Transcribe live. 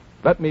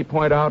Let me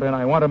point out, and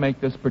I want to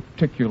make this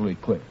particularly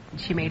clear.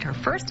 She made her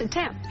first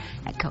attempt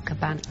at I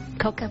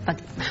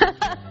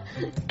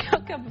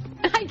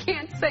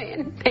can't say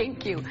it.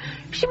 Thank you.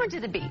 She went to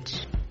the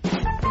beach.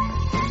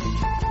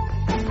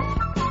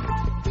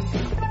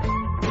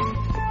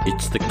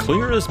 It's the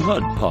Clear as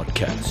Mud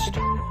podcast,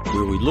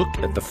 where we look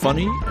at the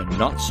funny and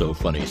not so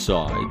funny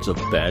sides of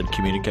bad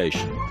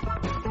communication.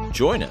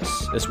 Join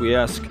us as we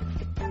ask,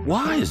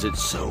 why is it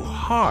so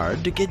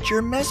hard to get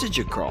your message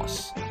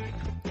across?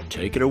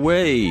 Take it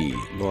away,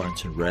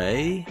 Lawrence and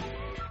Ray.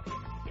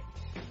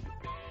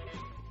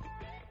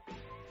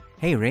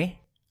 Hey Ray,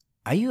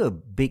 are you a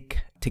big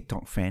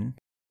TikTok fan?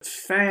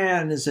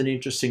 Fan is an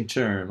interesting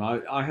term.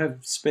 I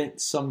have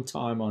spent some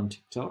time on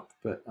TikTok,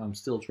 but I'm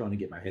still trying to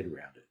get my head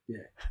around it.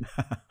 Yeah.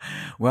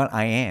 Well,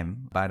 I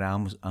am, but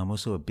I'm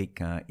also a big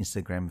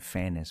Instagram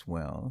fan as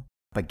well.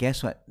 But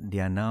guess what? They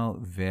are now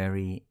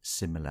very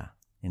similar,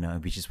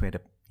 which is where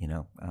the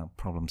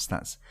problem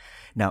starts.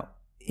 Now,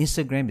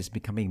 Instagram is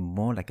becoming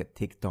more like a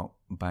TikTok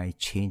by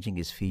changing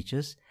its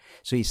features.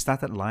 So it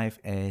started live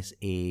as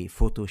a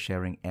photo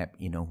sharing app,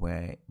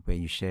 where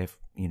you share,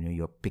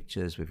 your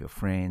pictures with your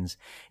friends.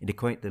 And they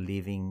call it the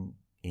living,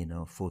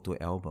 photo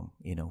album,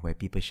 where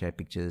people share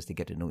pictures, they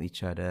get to know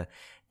each other,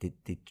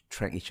 they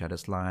track each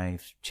other's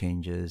life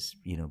changes,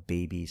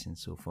 babies and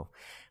so forth.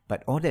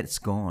 But all that's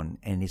gone,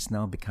 and it's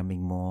now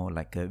becoming more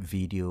like a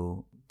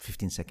video,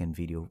 15-second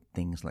video,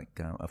 things like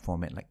a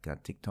format like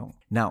TikTok.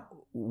 Now,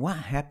 what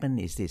happened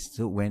is this.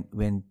 So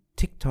when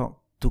TikTok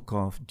took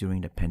off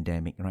during the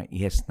pandemic, right, it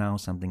has now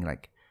something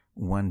like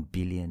 1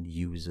 billion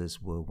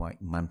users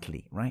worldwide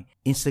monthly, right?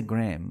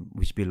 Instagram,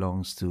 which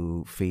belongs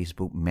to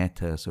Facebook,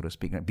 Meta, so to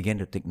speak, right, began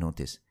to take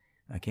notice,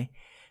 okay?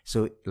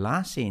 So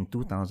last year in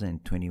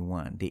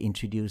 2021, they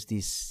introduced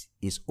its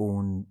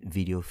own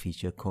video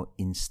feature called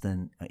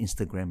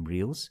Instagram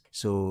Reels.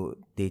 So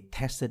they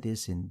tested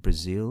this in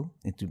Brazil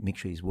and to make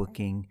sure it's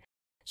working.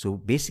 So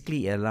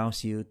basically it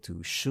allows you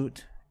to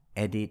shoot,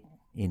 edit,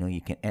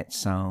 you can add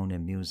sound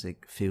and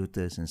music,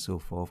 filters and so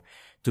forth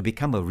to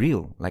become a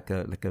reel, like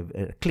a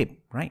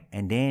clip, right?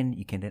 And then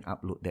you can then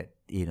upload that,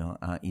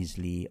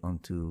 easily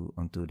onto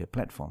the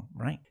platform,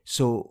 right?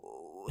 So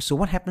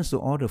what happens to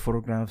all the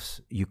photographs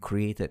you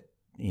created,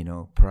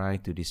 prior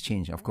to this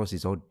change? Of course,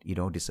 it all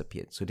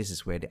disappeared. So this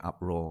is where the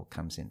uproar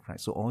comes in, right?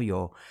 So all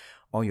your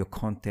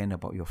content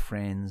about your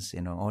friends,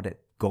 all that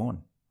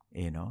gone,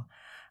 and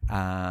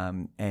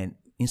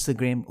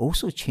Instagram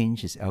also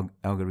changed its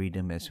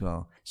algorithm as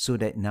well, so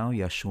that now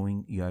you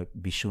are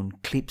be shown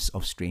clips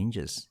of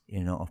strangers,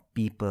 of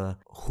people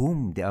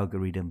whom the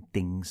algorithm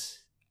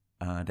thinks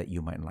that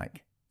you might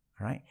like,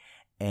 right?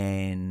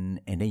 And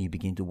then you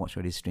begin to watch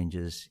all these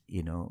strangers,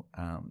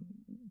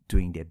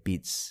 doing their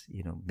bits,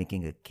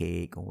 making a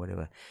cake or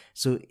whatever.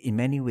 So in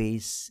many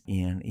ways,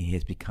 it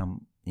has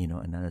become,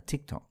 another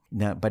TikTok.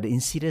 Now, but the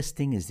insidious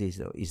thing is this,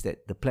 though, is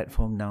that the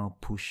platform now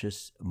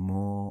pushes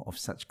more of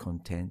such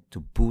content to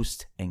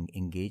boost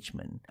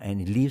engagement,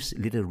 and it leaves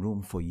little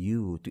room for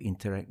you to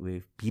interact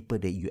with people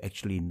that you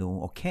actually know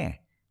or care,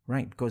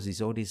 right? Because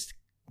there's all these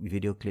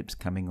video clips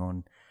coming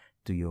on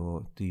to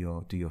your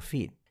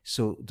feed.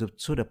 So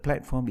the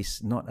platform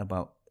is not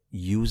about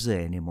user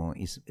anymore.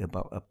 It's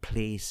about a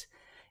place,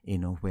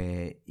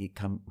 where you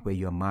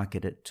are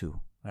marketed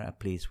to, right? A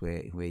place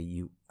where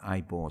you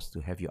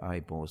have your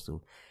eyeballs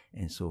to,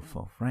 and so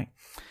forth, right?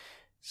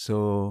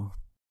 So,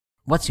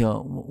 what's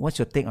your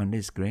take on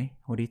this, Gray?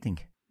 What do you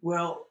think?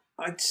 Well,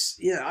 I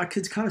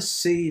could kind of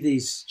see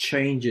these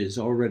changes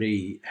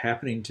already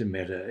happening to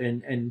Meta,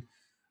 and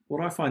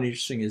what I find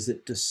interesting is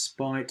that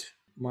despite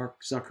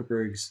Mark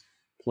Zuckerberg's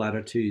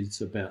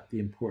platitudes about the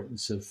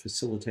importance of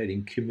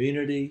facilitating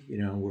community,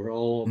 we're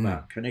all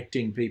about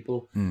connecting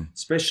people,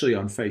 especially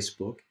on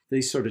Facebook.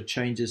 These sort of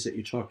changes that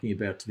you're talking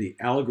about to the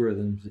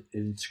algorithms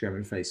in Instagram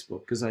and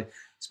Facebook, because I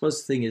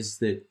suppose the thing is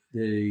that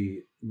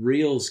the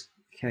Reels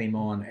came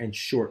on and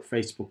short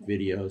Facebook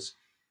videos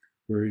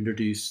were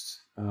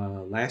introduced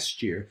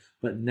last year,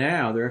 but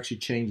now they're actually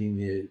changing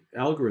the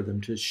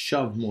algorithm to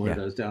shove more of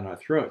those down our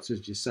throats,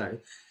 as you say.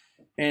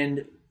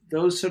 And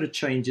those sort of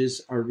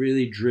changes are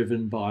really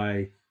driven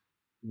by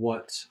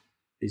what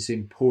is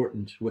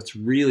important, what's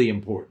really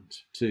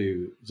important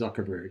to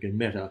Zuckerberg and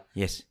Meta,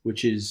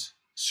 which is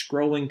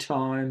scrolling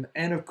time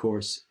and, of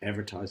course,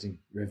 advertising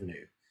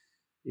revenue.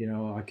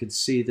 I could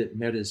see that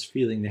Meta's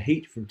feeling the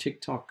heat from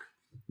TikTok,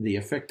 the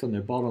effect on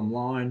their bottom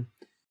line.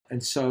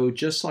 And so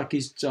just like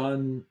he's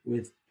done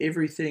with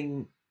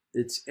everything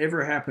that's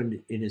ever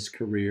happened in his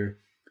career,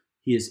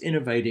 he is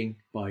innovating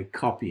by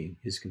copying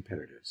his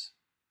competitors.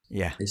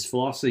 Yeah. His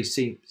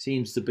philosophy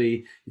seems to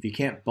be, if you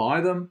can't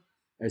buy them,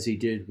 as he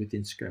did with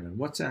Instagram and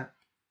WhatsApp,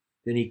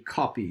 then he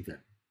copy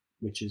them,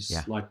 which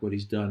is like what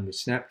he's done with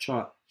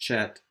Snapchat,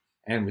 Chat,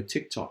 and with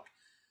TikTok.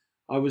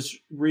 I was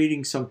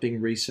reading something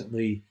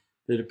recently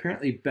that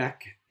apparently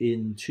back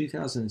in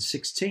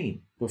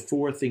 2016,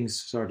 before things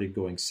started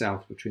going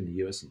south between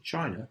the US and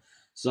China,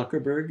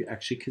 Zuckerberg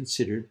actually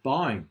considered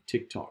buying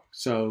TikTok.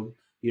 So,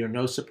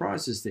 no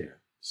surprises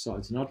there.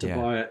 Decides not to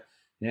buy it.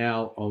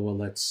 Now, oh, well,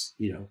 let's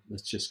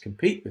just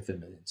compete with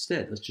them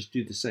instead. Let's just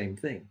do the same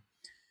thing.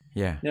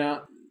 Yeah.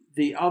 Now,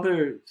 the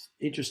other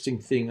interesting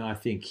thing I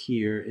think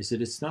here is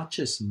that it's not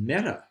just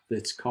Meta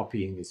that's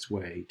copying its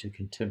way to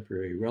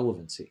contemporary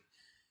relevancy.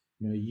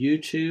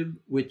 YouTube,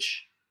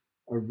 which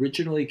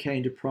originally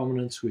came to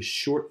prominence with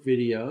short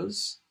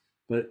videos,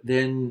 but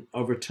then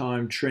over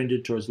time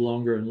trended towards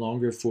longer and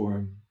longer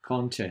form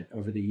content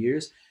over the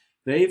years,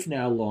 they've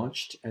now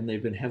launched and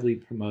they've been heavily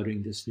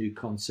promoting this new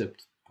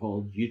concept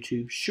called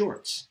YouTube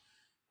Shorts.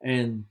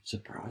 And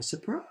surprise,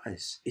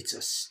 surprise, it's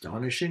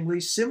astonishingly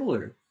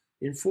similar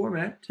in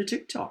format to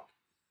TikTok.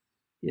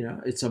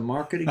 It's a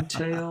marketing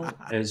tale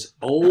as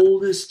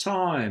old as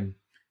time.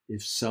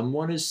 If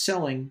someone is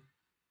selling,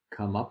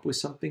 come up with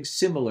something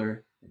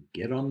similar and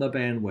get on the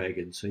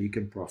bandwagon so you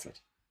can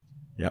profit.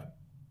 Yep.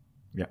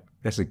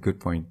 That's a good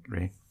point,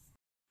 Ray.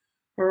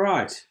 All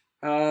right.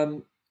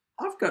 I'll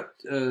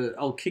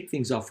kick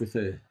things off with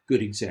a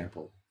good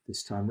example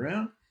this time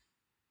around.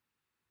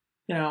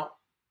 Now,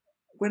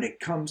 when it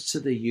comes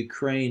to the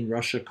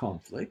Ukraine-Russia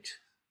conflict,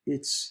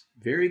 it's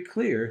very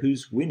clear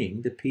who's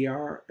winning the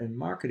PR and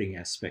marketing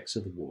aspects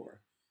of the war,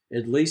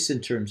 at least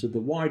in terms of the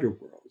wider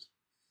world.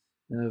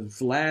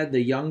 Vlad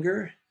the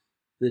Younger,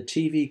 the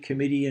TV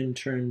comedian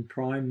turned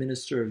Prime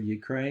Minister of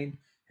Ukraine,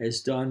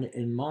 has done,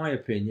 in my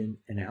opinion,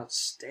 an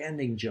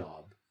outstanding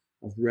job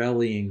of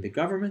rallying the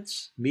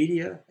governments,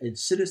 media, and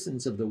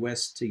citizens of the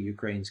West to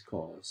Ukraine's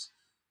cause.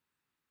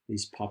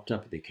 He's popped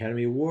up at the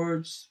Academy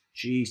Awards,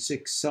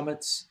 G6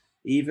 summits,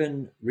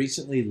 even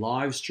recently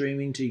live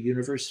streaming to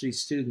university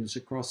students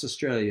across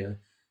Australia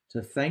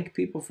to thank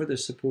people for their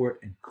support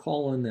and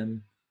call on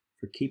them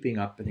for keeping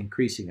up and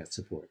increasing that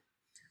support.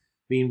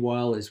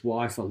 Meanwhile, his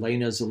wife,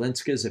 Elena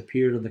Zelenska, has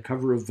appeared on the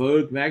cover of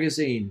Vogue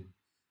magazine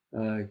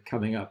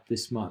coming up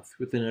this month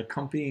with an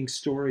accompanying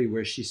story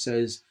where she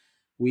says,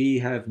 "We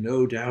have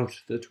no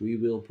doubt that we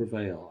will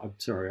prevail." I'm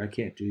sorry, I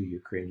can't do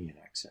Ukrainian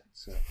accent,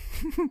 so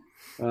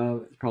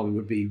it probably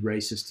would be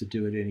racist to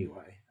do it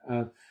anyway.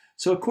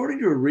 So according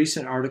to a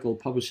recent article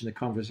published in The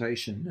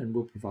Conversation, and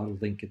we'll provide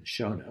a link in the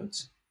show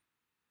notes,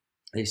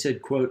 they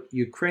said, quote,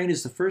 "Ukraine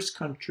is the first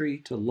country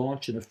to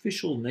launch an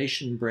official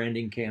nation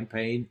branding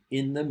campaign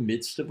in the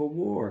midst of a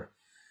war.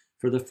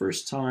 For the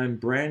first time,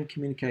 brand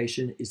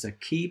communication is a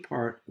key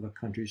part of a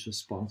country's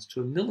response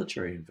to a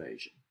military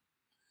invasion."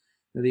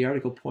 Now, the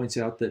article points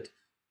out that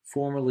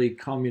formerly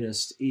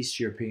communist East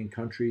European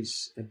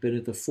countries have been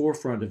at the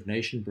forefront of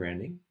nation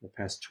branding the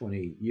past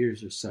 20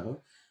 years or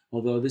so,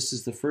 although this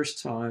is the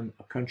first time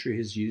a country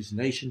has used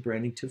nation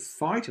branding to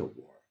fight a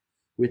war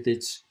with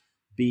its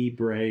Be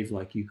Brave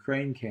Like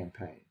Ukraine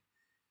campaign.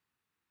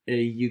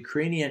 A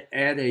Ukrainian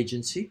ad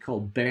agency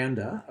called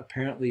Banda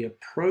apparently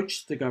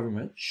approached the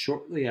government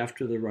shortly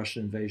after the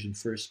Russian invasion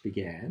first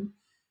began,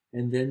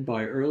 and then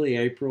by early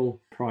April,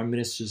 Prime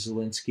Minister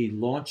Zelensky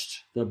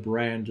launched the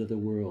brand of the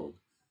world.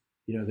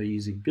 They're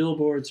using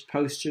billboards,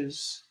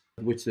 posters,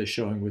 which they're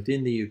showing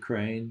within the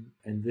Ukraine,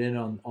 and then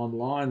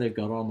online they've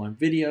got online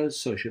videos,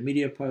 social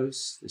media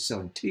posts, they're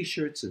selling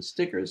t-shirts and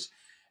stickers,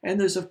 and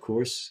there's of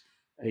course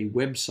a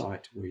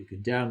website where you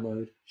can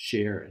download,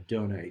 share, and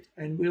donate,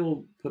 and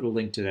we'll put a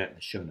link to that in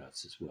the show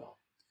notes as well.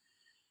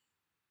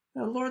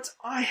 Now, Lawrence,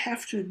 I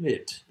have to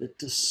admit that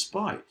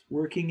despite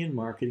working in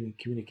marketing and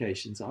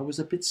communications, I was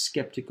a bit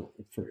skeptical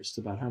at first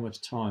about how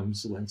much time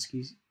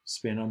Zelensky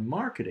spent on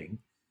marketing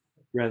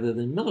rather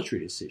than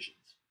military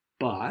decisions.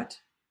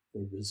 But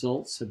the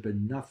results have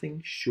been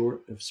nothing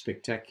short of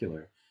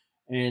spectacular,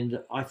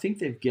 and I think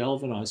they've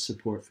galvanized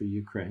support for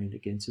Ukraine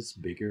against its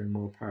bigger and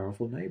more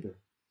powerful neighbor.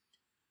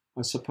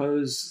 I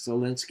suppose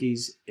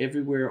Zelensky's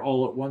everywhere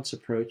all at once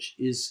approach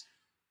is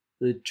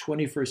the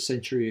 21st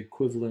century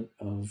equivalent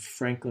of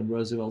Franklin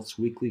Roosevelt's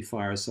weekly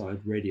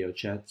fireside radio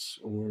chats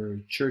or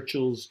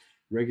Churchill's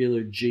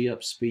regular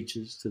G-up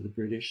speeches to the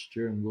British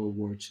during World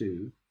War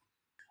II.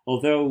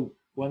 Although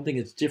one thing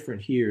that's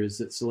different here is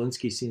that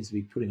Zelensky seems to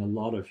be putting a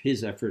lot of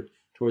his effort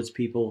towards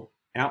people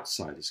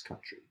outside his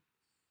country.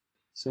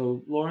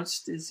 So,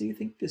 Lawrence, do you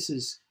think this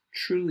is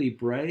truly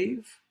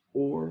brave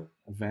or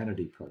a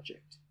vanity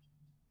project?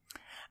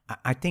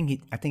 I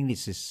think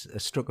this is a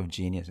stroke of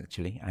genius.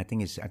 Actually, I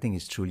think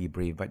it's truly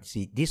brave. But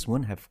see, this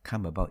wouldn't have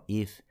come about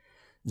if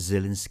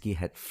Zelensky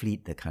had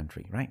fled the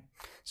country, right?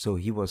 So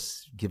he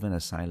was given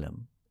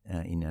asylum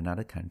in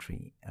another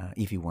country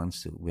if he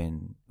wants to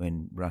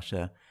when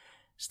Russia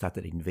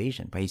started the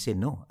invasion. But he said,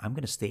 "No, I'm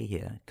going to stay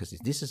here because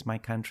this is my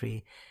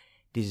country.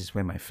 This is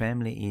where my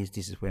family is.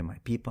 This is where my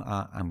people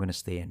are. I'm going to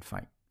stay and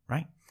fight,"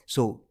 right?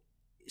 So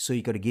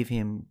you got to give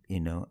him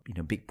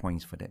big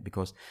points for that,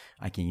 because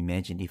I can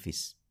imagine if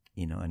it's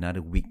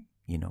another weak,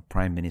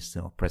 prime minister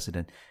or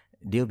president,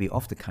 they'll be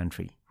off the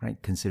country,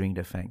 right? Considering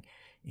the fact,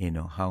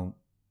 how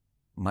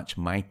much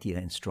mightier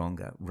and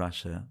stronger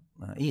Russia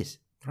is,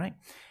 right?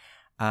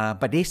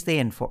 But they stay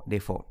and they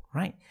fought,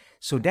 right?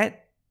 So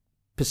that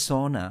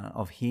persona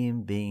of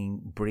him being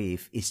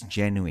brave is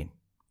genuine,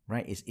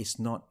 right? It's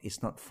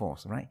not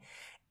forced, right?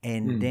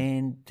 And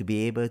then to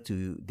be able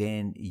to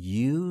then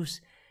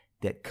use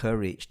that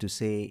courage to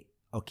say,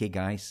 "Okay,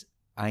 guys,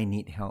 I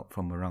need help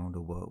from around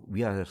the world.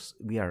 We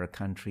are a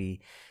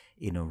country,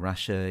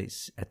 Russia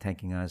is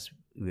attacking us.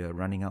 We are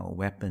running out of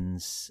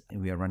weapons.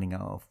 We are running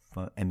out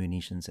of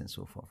ammunitions and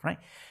so forth, right?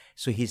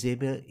 So he's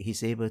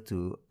able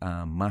to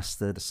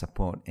muster the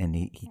support, and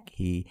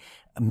he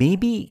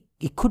maybe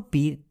it could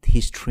be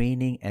his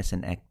training as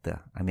an actor.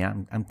 I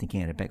mean, I'm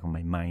thinking at the back of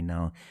my mind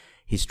now,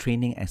 his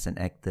training as an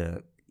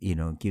actor,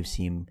 gives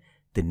him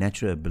the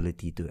natural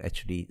ability to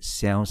actually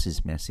sell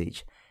his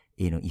message,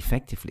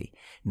 effectively.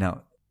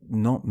 Now,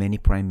 not many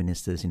prime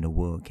ministers in the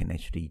world can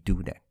actually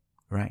do that,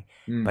 right?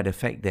 But the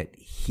fact that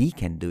he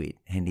can do it,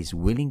 and he's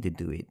willing to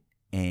do it,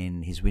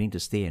 and he's willing to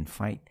stay and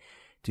fight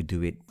to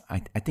do it,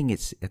 I think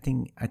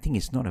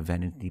it's not a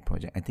vanity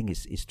project. I think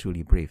it's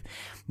truly brave.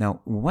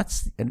 Now,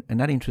 what's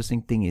another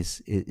interesting thing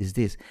is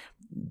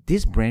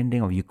this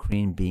branding of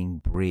Ukraine being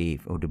brave,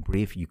 or the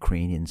brave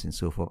Ukrainians and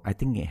so forth. I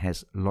think it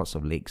has lots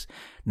of legs.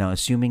 Now,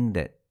 assuming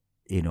that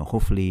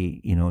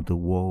hopefully the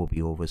war will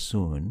be over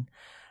soon,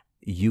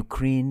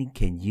 Ukraine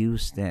can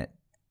use that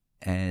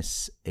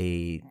as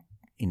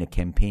in a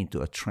campaign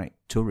to attract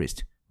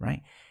tourists,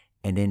 right?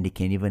 And then they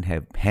can even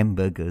have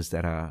hamburgers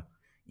that are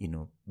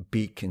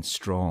big and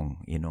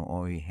strong,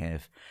 or you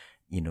have,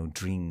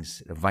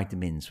 drinks,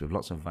 vitamins with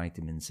lots of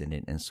vitamins in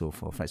it and so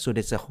forth. Right? So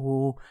there's a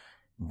whole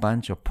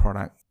bunch of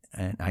product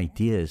and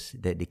ideas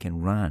that they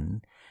can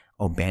run,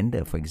 or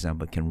Bender, for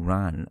example, can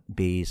run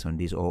based on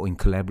this, or in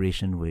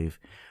collaboration with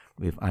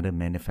other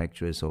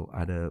manufacturers or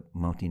other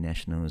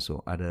multinationals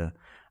or other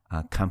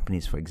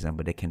companies, for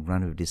example, that can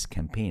run with this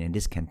campaign. And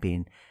this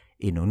campaign,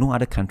 no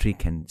other country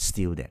can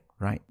steal that,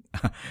 right?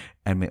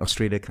 I mean,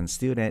 Australia can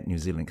steal that, New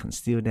Zealand can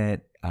steal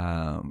that.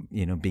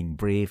 Being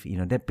brave,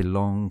 that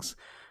belongs,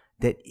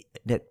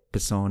 that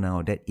persona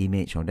or that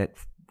image or that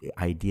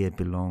idea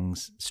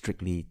belongs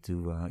strictly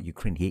to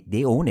Ukraine.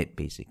 They own it,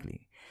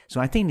 basically.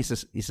 So I think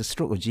it's a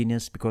stroke of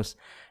genius, because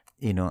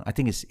I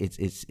think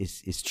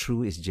it's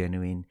true, it's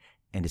genuine,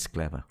 and it's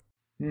clever.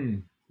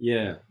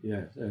 Yeah,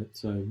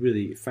 it's a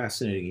really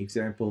fascinating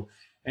example.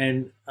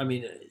 And I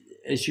mean,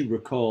 as you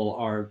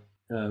recall,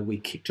 we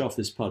kicked off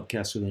this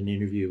podcast with an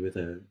interview with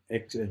an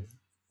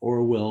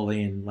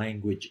Orwellian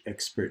language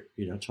expert,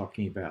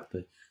 talking about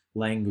the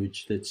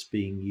language that's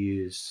being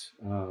used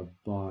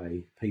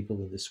by people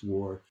in this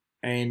war.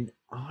 And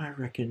I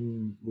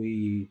reckon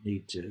we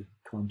need to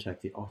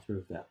contact the author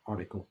of that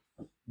article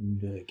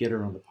and get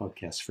her on the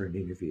podcast for an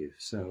interview.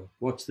 So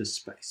watch this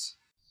space.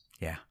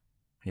 Yeah.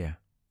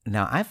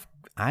 Now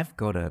I've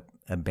got a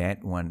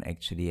bad one,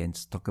 actually, and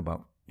talk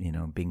about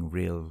being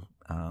real,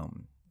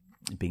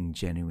 being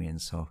genuine.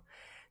 So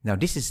now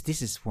this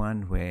is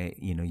one where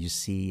you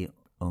see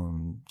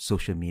on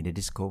social media,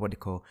 this is called what they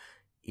call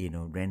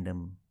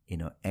random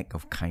act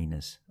of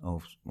kindness,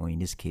 or in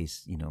this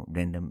case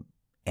random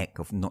act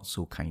of not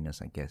so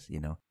kindness, I guess.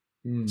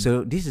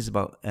 So this is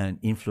about an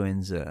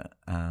influencer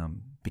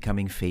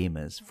becoming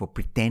famous for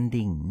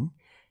pretending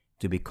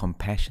to be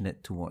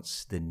compassionate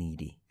towards the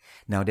needy.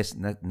 Now, there's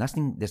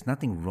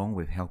nothing wrong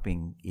with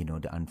helping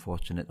the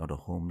unfortunate or the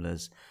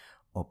homeless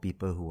or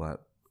people who are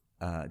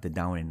the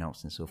down and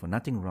outs and so forth.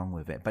 Nothing wrong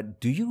with that.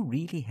 But do you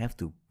really have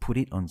to put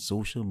it on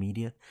social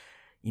media?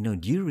 Do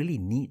you really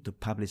need to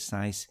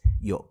publicize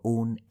your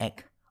own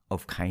act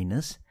of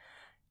kindness?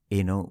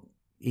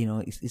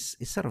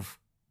 It's sort of,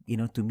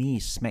 to me,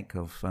 smacks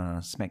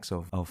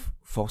of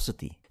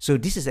falsity. So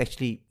this is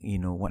actually,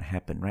 what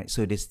happened, right?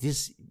 So there's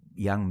this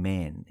young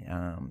man,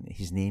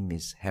 his name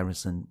is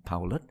Harrison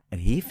Powlett,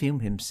 and he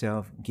filmed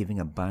himself giving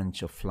a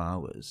bunch of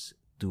flowers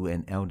to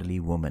an elderly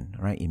woman,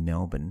 right, in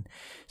Melbourne.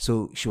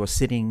 So she was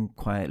sitting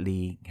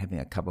quietly, having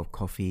a cup of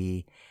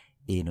coffee,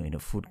 in a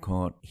food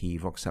court. He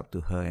walks up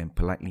to her and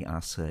politely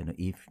asks her,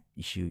 if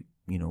she,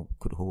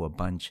 could hold a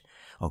bunch,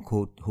 or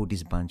could hold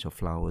this bunch of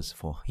flowers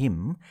for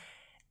him,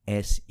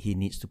 as he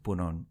needs to put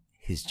on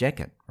his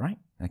jacket, right?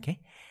 Okay.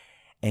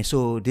 And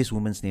so this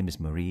woman's name is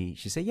Marie.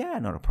 She said, yeah,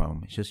 not a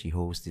problem. So she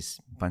holds this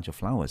bunch of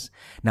flowers.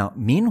 Now,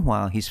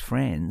 meanwhile, his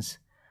friends,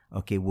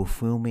 were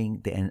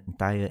filming the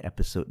entire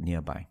episode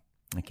nearby.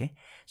 Okay.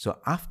 So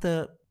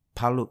after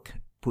Paluk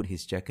put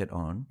his jacket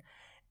on,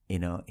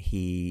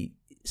 he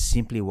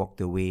simply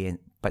walked away,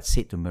 but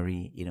said to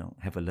Marie,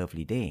 have a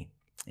lovely day,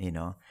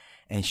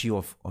 and she,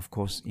 of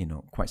course,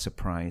 quite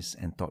surprised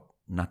and thought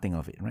nothing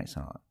of it, right?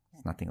 So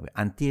nothing of it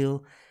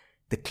until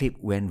the clip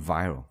went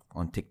viral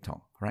on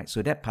TikTok, right?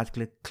 So that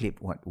particular clip,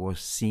 what was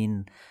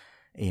seen,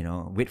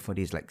 wait for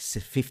this, like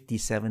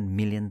 57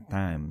 million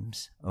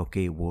times,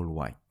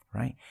 worldwide,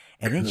 right?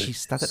 And then she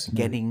started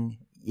getting,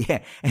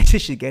 and so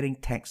she's getting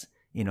texts,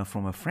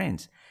 from her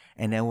friends.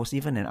 And there was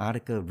even an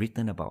article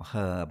written about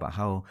her, about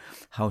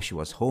how she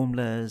was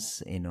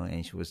homeless,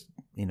 and she was,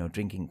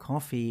 drinking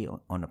coffee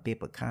on a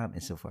paper cup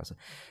and so forth.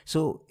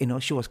 So,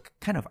 she was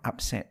kind of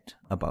upset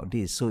about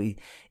this. So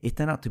it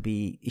turned out to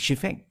be, in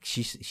fact,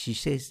 she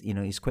says,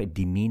 it's quite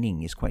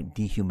demeaning, it's quite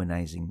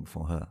dehumanizing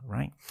for her,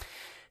 right?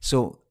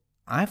 So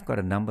I've got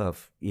a number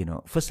of,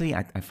 firstly,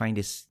 I find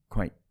this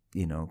quite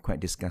quite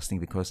disgusting,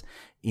 because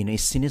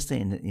it's sinister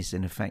is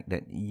in the fact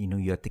that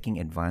you're taking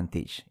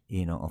advantage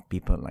of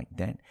people like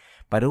that.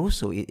 But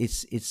also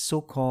it's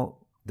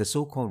the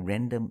so-called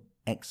random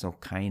acts of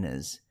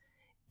kindness.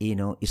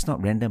 It's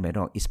not random at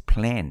all. It's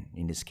planned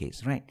in this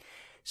case, right?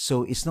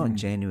 So it's not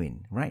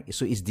genuine, right?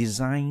 So it's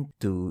designed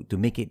to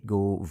make it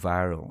go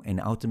viral, and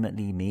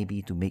ultimately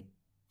maybe to make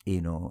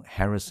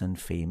Harrison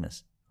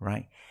famous,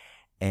 right?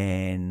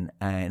 And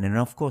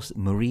of course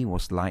Marie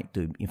was lied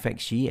to. In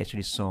fact, she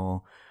actually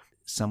saw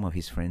some of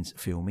his friends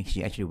filming.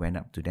 She actually went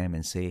up to them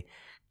and say,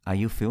 "Are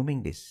you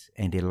filming this?"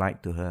 And they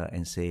lied to her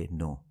and say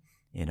no,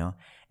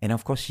 And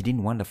of course she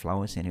didn't want the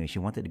flowers anyway. She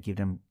wanted to give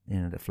them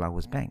the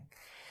flowers back.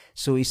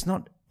 So it's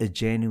not a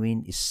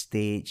genuine, it's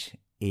staged,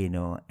 and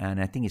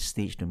I think it's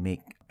staged to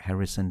make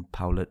Harrison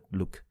Powlett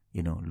look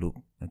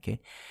okay.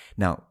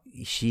 Now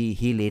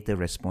he later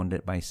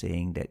responded by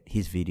saying that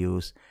his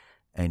videos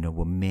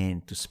were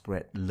meant to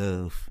spread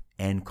love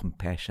and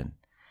compassion.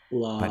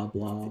 Blah,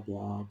 blah,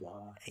 blah,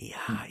 blah.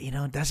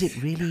 Yeah, does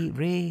it really,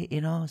 Ray,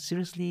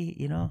 seriously,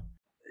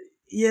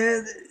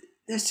 Yeah,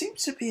 there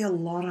seems to be a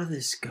lot of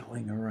this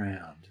going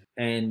around.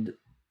 And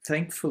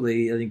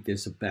thankfully, I think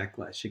there's a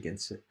backlash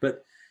against it.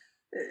 But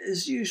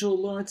as usual,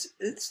 Lawrence,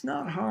 it's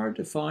not hard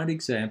to find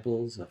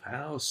examples of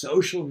how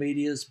social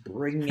media is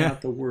bringing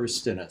out the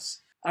worst in us.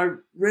 I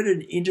read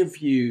an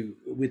interview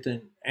with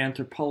an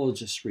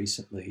anthropologist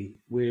recently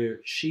where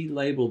she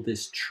labeled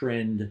this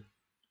trend,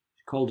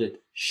 called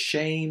it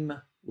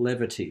shame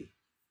levity,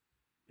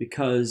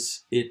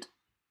 because it,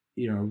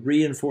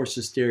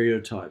 reinforces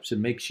stereotypes. It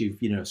makes you,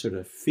 sort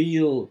of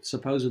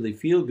supposedly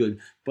feel good,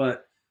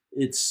 but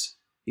it's,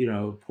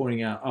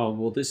 pointing out, oh,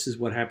 well, this is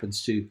what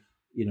happens to,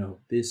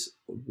 this,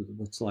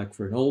 what's like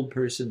for an old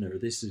person, or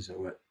this is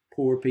what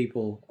poor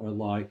people are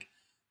like,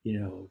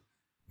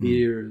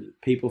 here,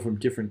 people from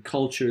different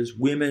cultures,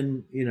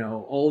 women,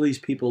 all these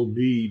people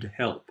need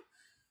help.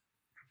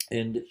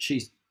 And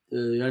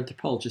the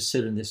anthropologist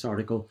said in this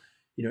article,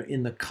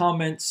 in the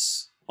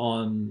comments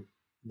on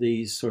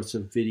these sorts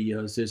of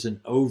videos, there's an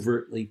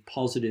overtly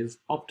positive,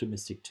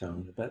 optimistic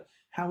tone about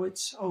how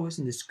it's, oh,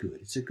 isn't this good?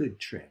 It's a good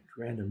trend,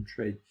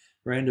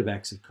 random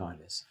acts of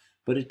kindness.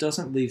 But it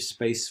doesn't leave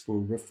space for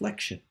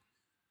reflection.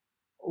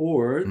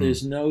 Or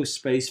there's no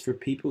space for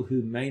people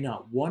who may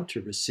not want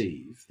to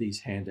receive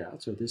these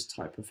handouts or this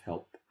type of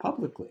help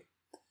publicly.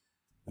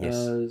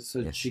 Yes.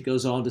 She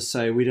goes on to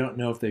say, we don't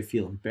know if they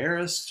feel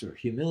embarrassed or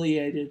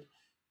humiliated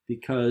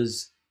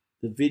because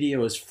the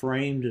video is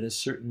framed in a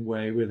certain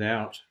way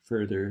without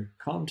further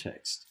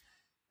context.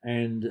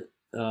 And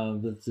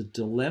the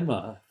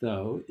dilemma,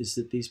 though, is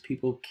that these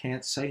people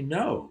can't say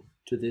no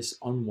to this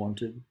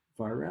unwanted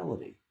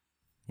virality.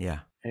 Yeah.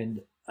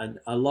 And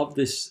I love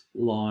this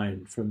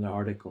line from the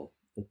article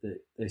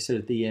that they said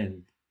at the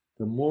end.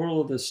 The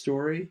moral of the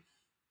story,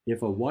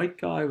 if a white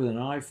guy with an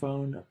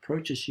iPhone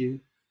approaches you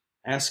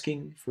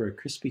asking for a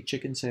crispy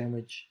chicken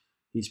sandwich,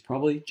 he's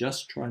probably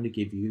just trying to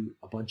give you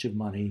a bunch of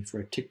money for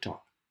a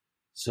TikTok.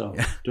 So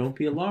don't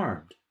be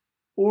alarmed.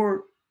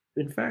 Or,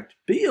 in fact,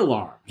 be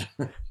alarmed.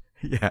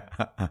 Yeah.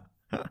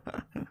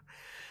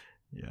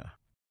 Yeah.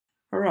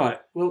 All right.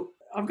 Well,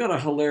 I've got a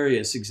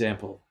hilarious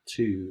example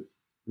to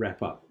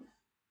wrap up.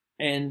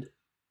 And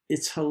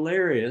it's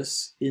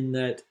hilarious in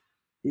that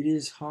it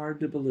is hard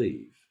to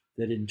believe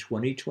that in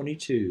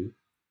 2022,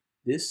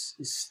 this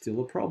is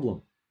still a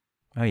problem.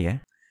 Oh, yeah?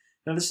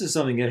 Now, this is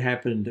something that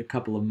happened a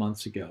couple of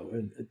months ago.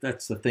 And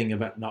that's the thing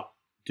about not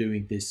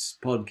doing this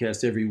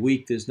podcast every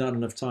week. There's not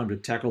enough time to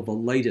tackle the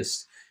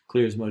latest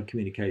Clear as Mud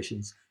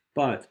communications.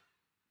 But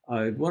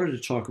I wanted to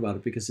talk about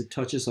it because it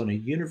touches on a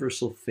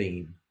universal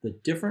theme, the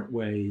different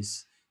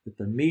ways that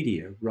the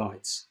media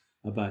writes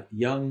about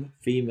young,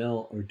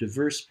 female, or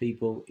diverse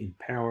people in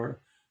power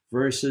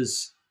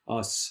versus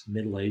us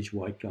middle-aged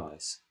white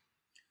guys.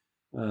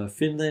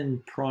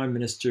 Finland Prime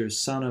Minister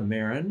Sanna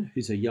Marin,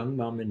 who's a young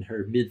mum in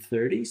her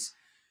mid-30s,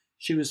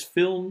 she was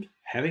filmed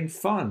having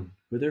fun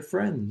with her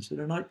friends at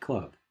a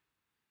nightclub.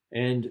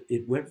 And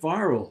it went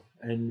viral,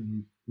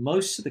 and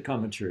most of the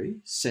commentary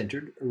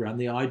centered around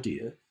the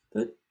idea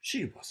that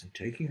she wasn't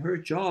taking her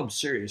job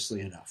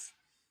seriously enough.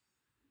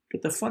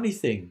 But the funny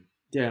thing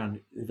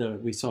that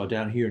we saw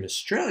down here in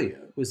Australia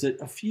was that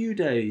a few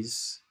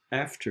days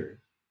after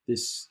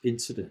this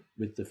incident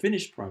with the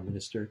Finnish Prime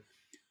Minister,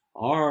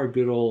 our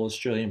good old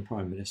Australian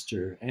Prime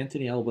Minister,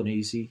 Anthony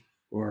Albanese,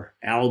 or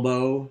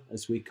Albo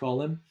as we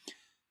call him,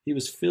 he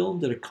was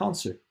filmed at a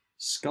concert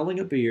sculling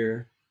a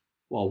beer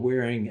while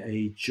wearing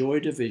a Joy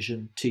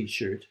Division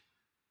t-shirt.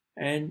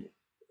 And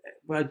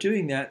by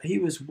doing that, he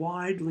was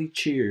widely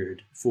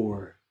cheered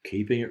for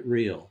keeping it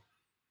real.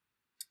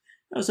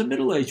 As a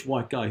middle-aged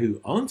white guy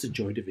who owns a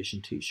Joy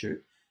Division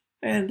t-shirt,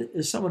 and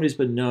as someone who's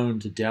been known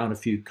to down a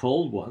few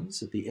cold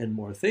ones at the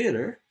Enmore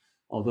Theatre,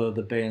 although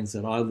the bands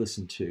that I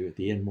listened to at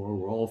the Enmore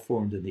were all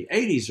formed in the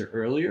 80s or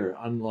earlier,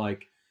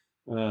 unlike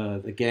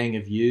the gang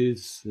of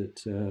youths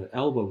that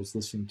Alba was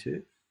listening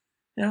to.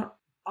 Now,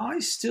 I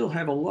still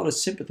have a lot of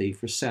sympathy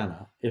for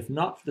Sanna, if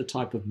not for the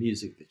type of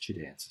music that she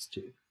dances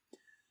to.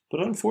 But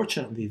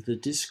unfortunately, the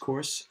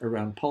discourse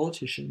around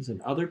politicians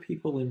and other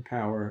people in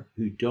power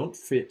who don't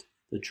fit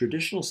the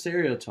traditional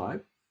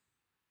stereotype,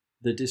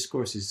 the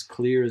discourse is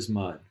clear as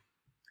mud.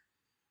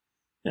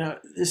 Now,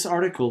 this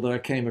article that I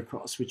came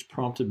across, which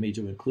prompted me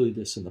to include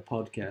this in the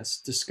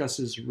podcast,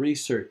 discusses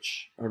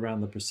research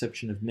around the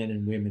perception of men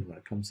and women when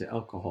it comes to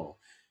alcohol.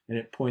 And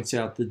it points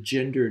out the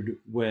gendered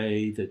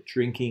way that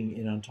drinking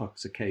and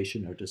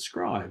intoxication are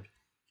described,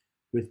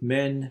 with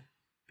men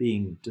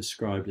being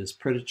described as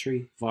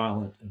predatory,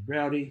 violent, and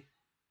rowdy,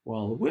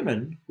 while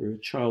women were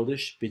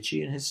childish,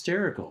 bitchy, and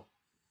hysterical.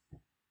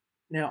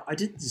 Now, I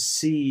didn't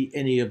see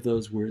any of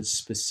those words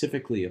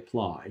specifically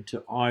applied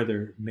to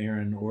either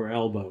Marin or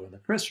Elbow in the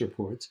press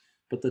reports,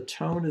 but the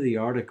tone of the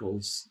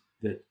articles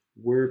that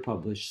were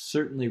published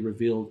certainly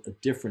revealed a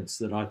difference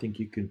that I think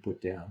you can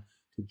put down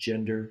to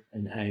gender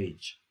and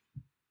age.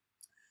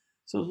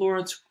 So,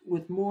 Lawrence,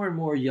 with more and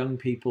more young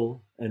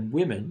people and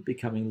women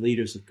becoming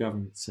leaders of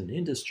governments and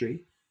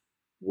industry,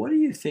 what do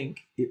you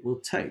think it will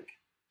take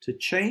to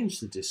change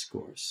the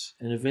discourse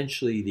and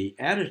eventually the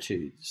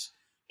attitudes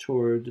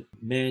toward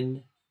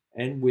men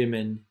and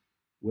women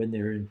when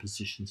they're in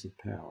positions of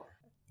power?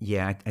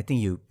 Yeah, I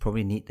think you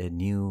probably need a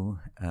new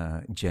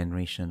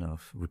generation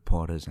of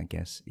reporters, I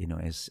guess,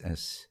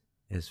 as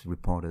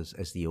reporters,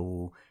 as the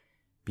old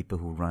people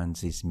who run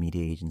these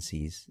media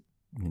agencies,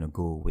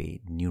 go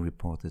away. New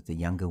reporters, the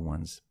younger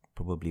ones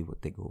probably will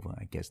take over.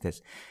 I guess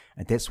that's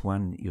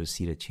one you'll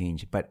see the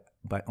change. But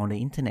on the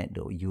internet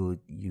though, you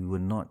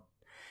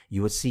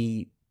will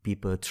see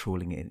people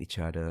trolling at each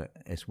other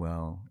as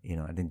well.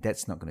 I think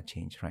that's not going to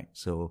change, right?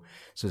 So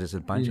there's a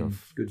bunch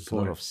of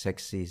sort of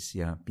sexist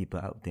people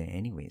out there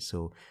anyway.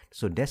 So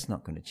that's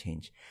not going to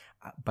change.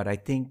 But I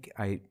think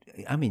I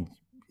mean,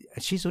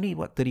 she's only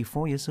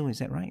 34 years old. Is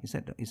that right? Is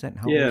that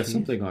how? Yeah, old she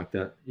something is? like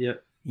that. Yeah.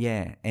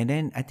 Yeah, and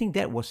then I think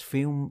that was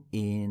filmed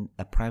in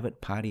a private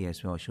party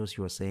as well, so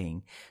she was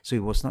saying. So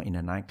it was not in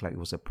a nightclub, it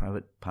was a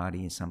private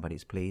party in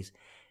somebody's place,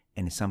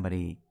 and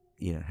somebody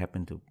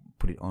happened to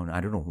put it on. I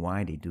don't know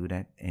why they do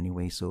that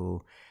anyway,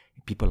 so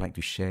people like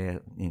to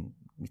share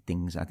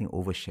things. I think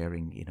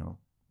oversharing,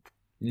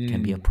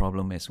 can be a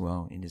problem as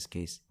well in this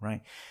case,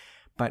 right?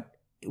 But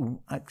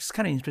it's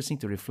kind of interesting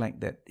to reflect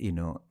that,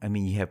 you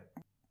have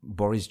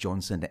Boris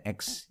Johnson, the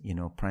ex,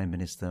 Prime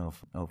Minister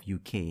of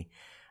UK.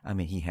 I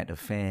mean, he had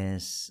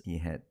affairs, he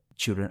had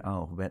children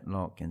out of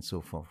wedlock and so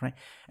forth, right?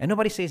 And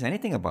nobody says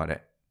anything about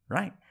it,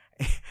 right?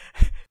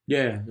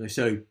 Yeah, they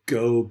say,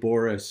 go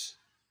Boris.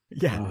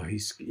 Yeah. Oh,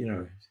 he's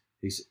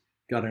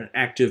got an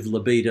active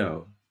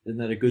libido. Isn't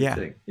that a good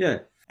thing? Yeah.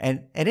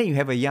 And then you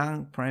have a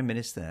young prime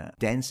minister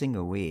dancing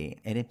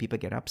away, and then people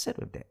get upset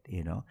with that,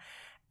 And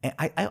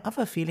I have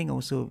a feeling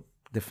also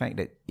the fact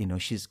that,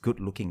 she's good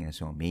looking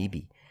as well,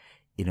 maybe.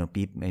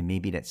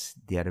 Maybe that's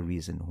the other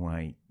reason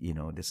why,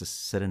 there's a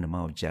certain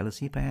amount of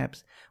jealousy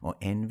perhaps, or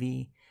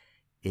envy,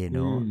 and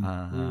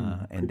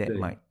that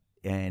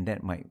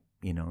might,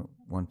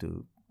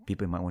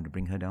 people might want to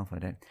bring her down for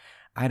that.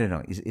 I don't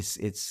know.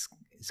 It's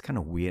kind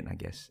of weird, I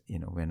guess,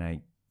 when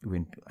I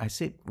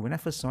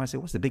first saw it, I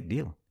said, what's the big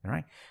deal?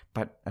 Right?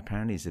 But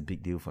apparently it's a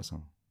big deal for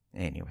some.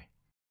 Anyway.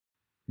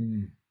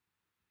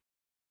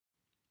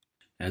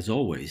 As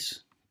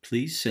always,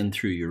 please send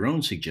through your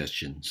own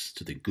suggestions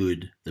to the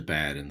good, the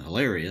bad, and the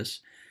hilarious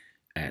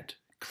at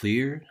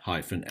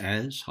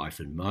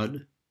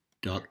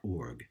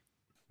clear-as-mud.org.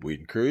 We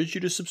encourage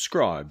you to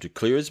subscribe to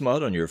Clear as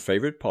Mud on your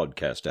favorite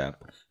podcast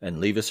app and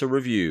leave us a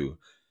review,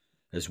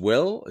 as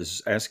well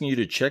as asking you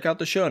to check out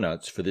the show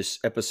notes for this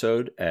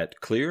episode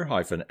at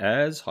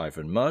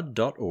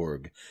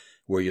clear-as-mud.org,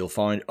 where you'll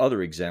find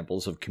other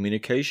examples of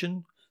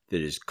communication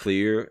that is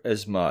clear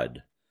as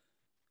mud.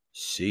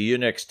 See you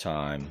next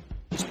time.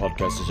 This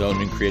podcast is owned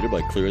and created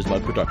by Clear as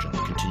Mud Productions.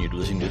 Continued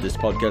listening to this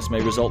podcast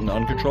may result in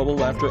uncontrollable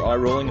laughter, eye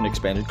rolling, and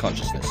expanded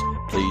consciousness.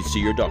 Please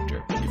see your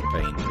doctor if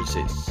pain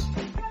persists.